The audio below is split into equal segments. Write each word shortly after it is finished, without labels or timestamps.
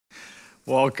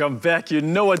Welcome back. You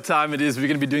know what time it is. We're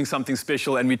going to be doing something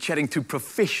special and we're chatting to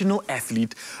professional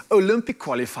athlete, Olympic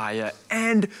qualifier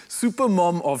and super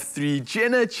mom of three,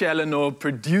 Jenna Challenor,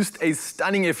 produced a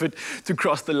stunning effort to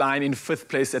cross the line in 5th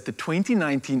place at the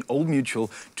 2019 Old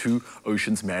Mutual 2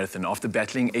 Oceans Marathon after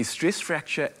battling a stress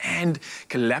fracture and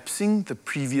collapsing the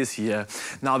previous year.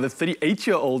 Now, the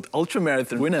 38-year-old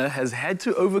ultramarathon winner has had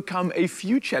to overcome a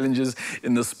few challenges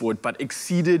in the sport but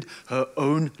exceeded her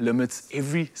own limits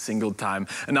every single time.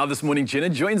 And now this morning, Jenna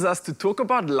joins us to talk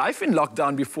about life in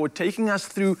lockdown before taking us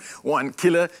through one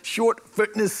killer short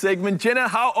fitness segment. Jenna,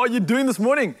 how are you doing this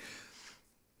morning?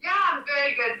 Yeah, I'm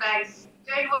very good, thanks.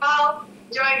 Doing well,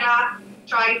 enjoying life,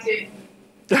 trying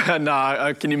to. Now,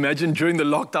 I can imagine during the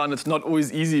lockdown, it's not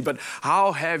always easy, but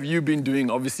how have you been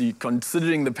doing, obviously,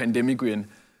 considering the pandemic we're in?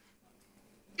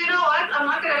 You know what, I'm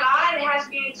not going to lie, it has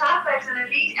been tough as an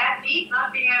elite athlete,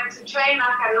 not being able to train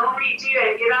like I normally do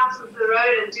and get out of the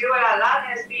road and do what I love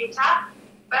has been tough.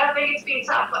 But I think it's been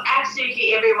tough for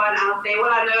absolutely everyone out there. Well,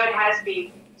 I know it has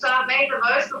been. So I've made the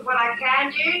most of what I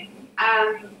can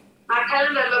do. My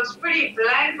calendar looks pretty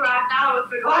blank right now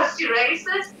with regards to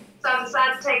races. So I've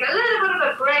decided to take a little bit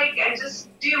of a break and just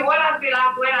do what I feel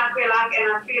like, when I feel like,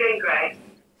 and I'm feeling great.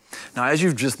 Now, as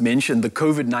you've just mentioned, the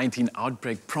COVID-19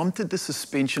 outbreak prompted the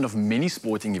suspension of many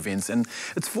sporting events, and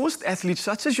it's forced athletes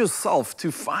such as yourself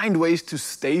to find ways to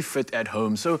stay fit at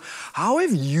home. So how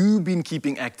have you been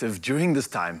keeping active during this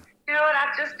time? You know what,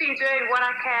 I've just been doing what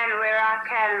I can, where I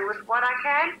can, and with what I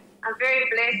can. I'm very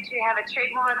blessed to have a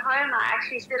treadmill at home. I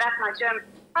actually set up my gym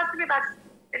possibly about,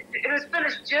 it was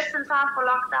finished just in time for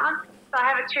lockdown. So I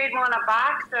have a treadmill and a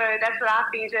bike, so that's what I've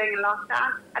been doing in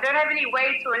lockdown. I don't have any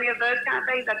weights or any of those kind of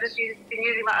things. I've just been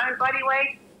using my own body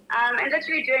weight and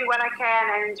literally doing what I can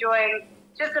and enjoying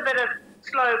just a bit of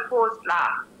slow, paused life.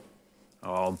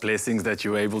 Oh, blessings that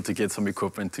you were able to get some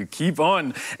equipment to keep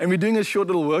on. And we're doing a short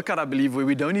little workout, I believe, where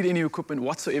we don't need any equipment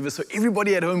whatsoever, so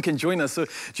everybody at home can join us. So,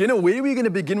 Jenna, where are we going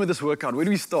to begin with this workout? Where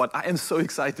do we start? I am so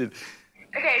excited.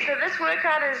 Okay, so this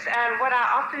workout is what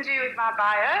I often do with my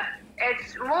bio.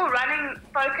 It's more running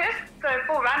focused. So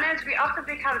for runners, we often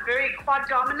become very quad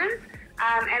dominant,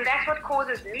 and that's what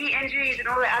causes knee injuries and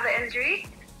all the other injuries.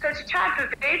 So to try and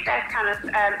prevent that kind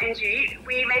of injury,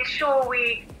 we make sure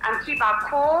we keep our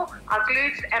core, our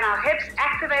glutes and our hips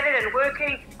activated and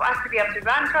working for us to be able to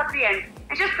run properly and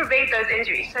just prevent those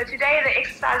injuries. So today the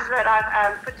exercises that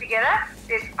I've put together,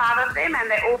 there's 5 of them and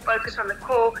they all focus on the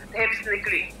core, the hips and the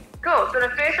glutes. Cool, so the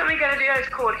first one we're going to do is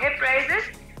called hip raises.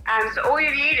 So all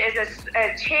you need is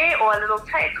a chair or a little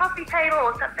coffee table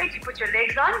or something to put your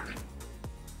legs on.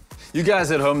 You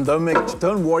guys at home,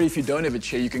 don't worry if you don't have a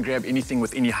chair. You can grab anything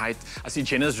with any height. I see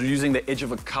Jenna's using the edge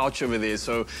of a couch over there.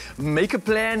 So make a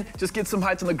plan, just get some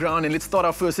height on the ground and let's start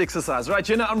our first exercise. Right,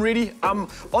 Jenna, I'm ready. I'm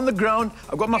on the ground.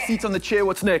 I've got my feet on the chair.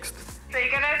 What's next? So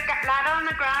you're going to lie down on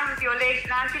the ground with your legs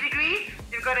 90 degrees.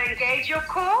 You've got to engage your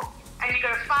core and you've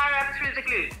got to fire up through the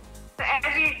glutes. So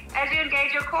as you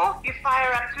engage your core, you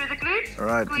fire up through the glutes,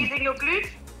 right. Squeezing your glutes,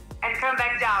 and come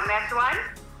back down. That's 1.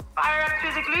 Fire up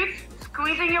through the glutes,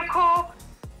 squeezing your core.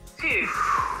 2.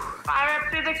 Fire up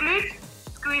through the glutes,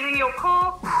 squeezing your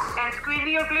core, and squeezing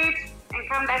your glutes, and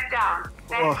come back down.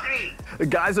 That's 3.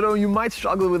 Guys at home, you might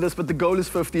struggle with this, but the goal is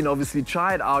 15, obviously.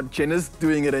 Try it out. Jenna's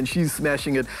doing it, and she's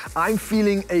smashing it. I'm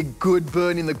feeling a good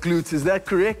burn in the glutes. Is that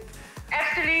correct?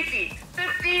 Absolutely.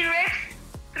 15 reps,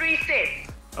 3 sets.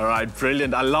 All right,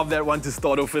 brilliant. I love that one to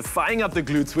start off with. Firing up the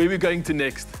glutes. Where are we going to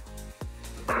next?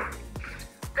 The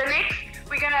next,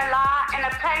 we're going to lie in a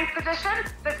plank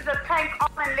position. This is a plank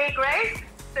arm and leg raise.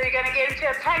 So you're going to get into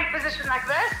a plank position like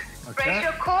this. Okay. Raise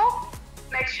your core.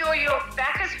 Make sure your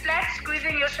back is flat,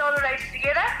 squeezing your shoulder blades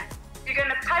together. You're going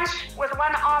to punch with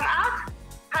one arm out,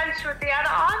 punch with the other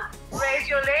arm, raise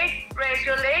your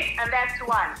leg, and that's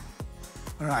 1.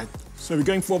 All right, so we're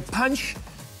going for a punch.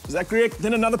 Is that correct?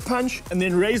 Then another punch, and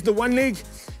then raise the one leg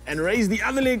and raise the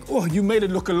other leg. Oh, you made it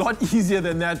look a lot easier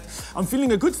than that. I'm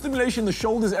feeling a good stimulation in the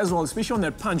shoulders as well, especially on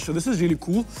that punch, so this is really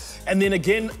cool. And then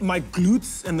again, my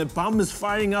glutes and the bum is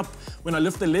firing up when I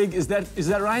lift the leg. Is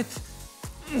that right?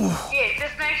 Yes,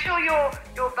 just make sure your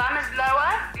bum is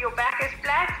lower, your back is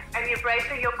flat, and you're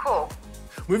bracing your core.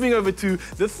 Moving over to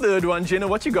the third one. Jenna,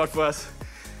 what you got for us?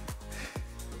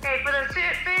 Okay, for the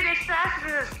third exercise,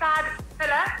 this is a side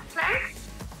pillar plank.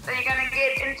 So you're going to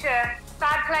get into a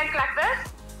side plank like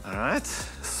this. All right,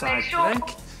 side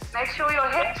plank. Make sure your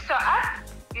hips are up.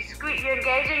 You're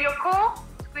engaging your core,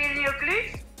 squeezing your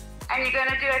glutes, and you're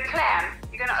going to do a clam.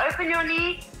 You're going to open your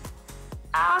knee,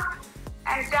 out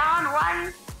and down.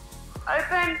 1,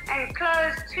 open and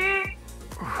close. 2,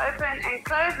 open and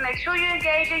close. Make sure you're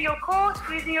engaging your core,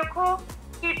 squeezing your core.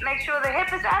 Make sure the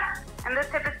hip is up and this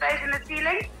hip is facing the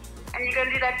ceiling. And you're going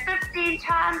to do that 15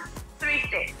 times, 3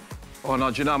 sets. Oh,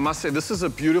 no, Jenna, I must say, this is a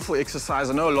beautiful exercise.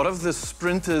 I know a lot of the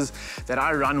sprinters that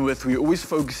I run with, we're always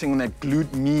focusing on that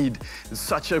glute med. It's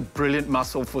such a brilliant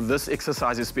muscle for this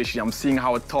exercise especially. I'm seeing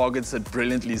how it targets it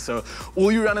brilliantly. So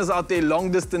all you runners out there,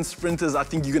 long-distance sprinters, I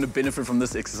think you're going to benefit from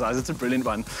this exercise. It's a brilliant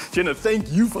one. Jenna,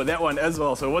 thank you for that one as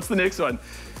well. So what's the next one?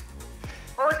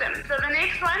 Awesome. So the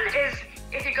next one is,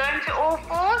 if you go into all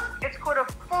fours, it's called a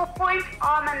 4-point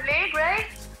arm and leg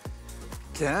raise.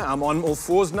 Okay, I'm on all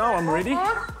fours now. I'm ready.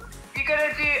 You're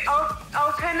going to do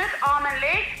alternate arm and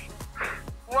leg,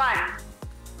 1.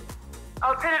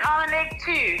 Alternate arm and leg,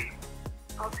 2.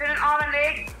 Alternate arm and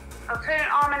leg,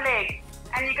 alternate arm and leg.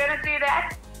 And you're going to do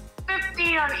that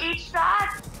 15 on each side,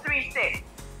 3 sets.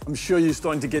 I'm sure you're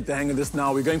starting to get the hang of this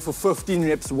now. We're going for 15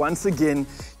 reps once again,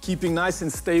 keeping nice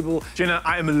and stable. Jenna,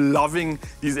 I am loving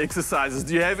these exercises.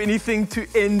 Do you have anything to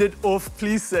end it off?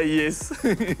 Please say yes.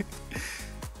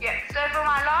 Yeah, so for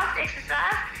my last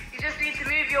exercise, you just need to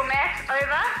move your mat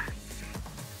over.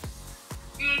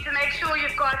 You need to make sure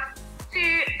you've got 2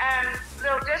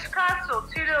 little dishcloths or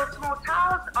 2 little small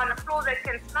towels on the floor that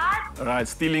can slide. All right,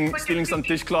 stealing some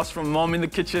dishcloths from mom in the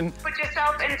kitchen. Put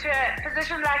yourself into a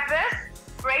position like this,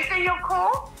 bracing your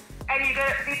core, and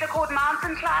these are called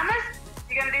mountain climbers.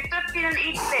 You're going to do 15 on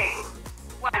each leg.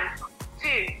 1,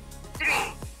 2, 3,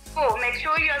 4. Make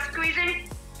sure you are squeezing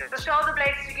the shoulder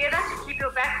blades together to keep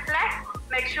your back flat.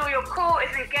 Make sure your core is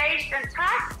engaged and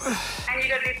tight. And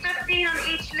you're going to do 15 on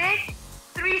each leg,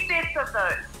 3 sets of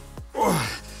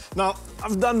those. Now,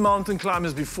 I've done mountain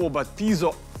climbers before, but these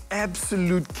are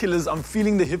absolute killers. I'm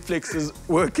feeling the hip flexors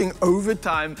working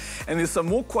overtime, and there's some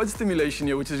more quad stimulation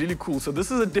here, which is really cool. So this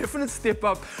is a definite step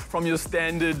up from your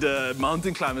standard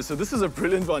mountain climber. So this is a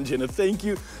brilliant one, Jenna. Thank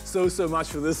you so much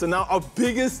for this. And now our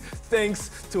biggest thanks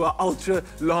to our ultra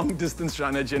long distance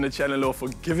runner, Jenna Challenor, for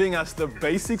giving us the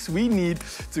basics we need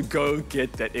to go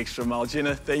get that extra mile.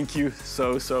 Jenna, thank you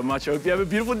so much. I hope you have a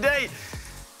beautiful day.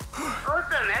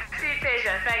 Awesome, absolute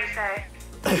pleasure.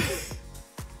 Thanks, hey.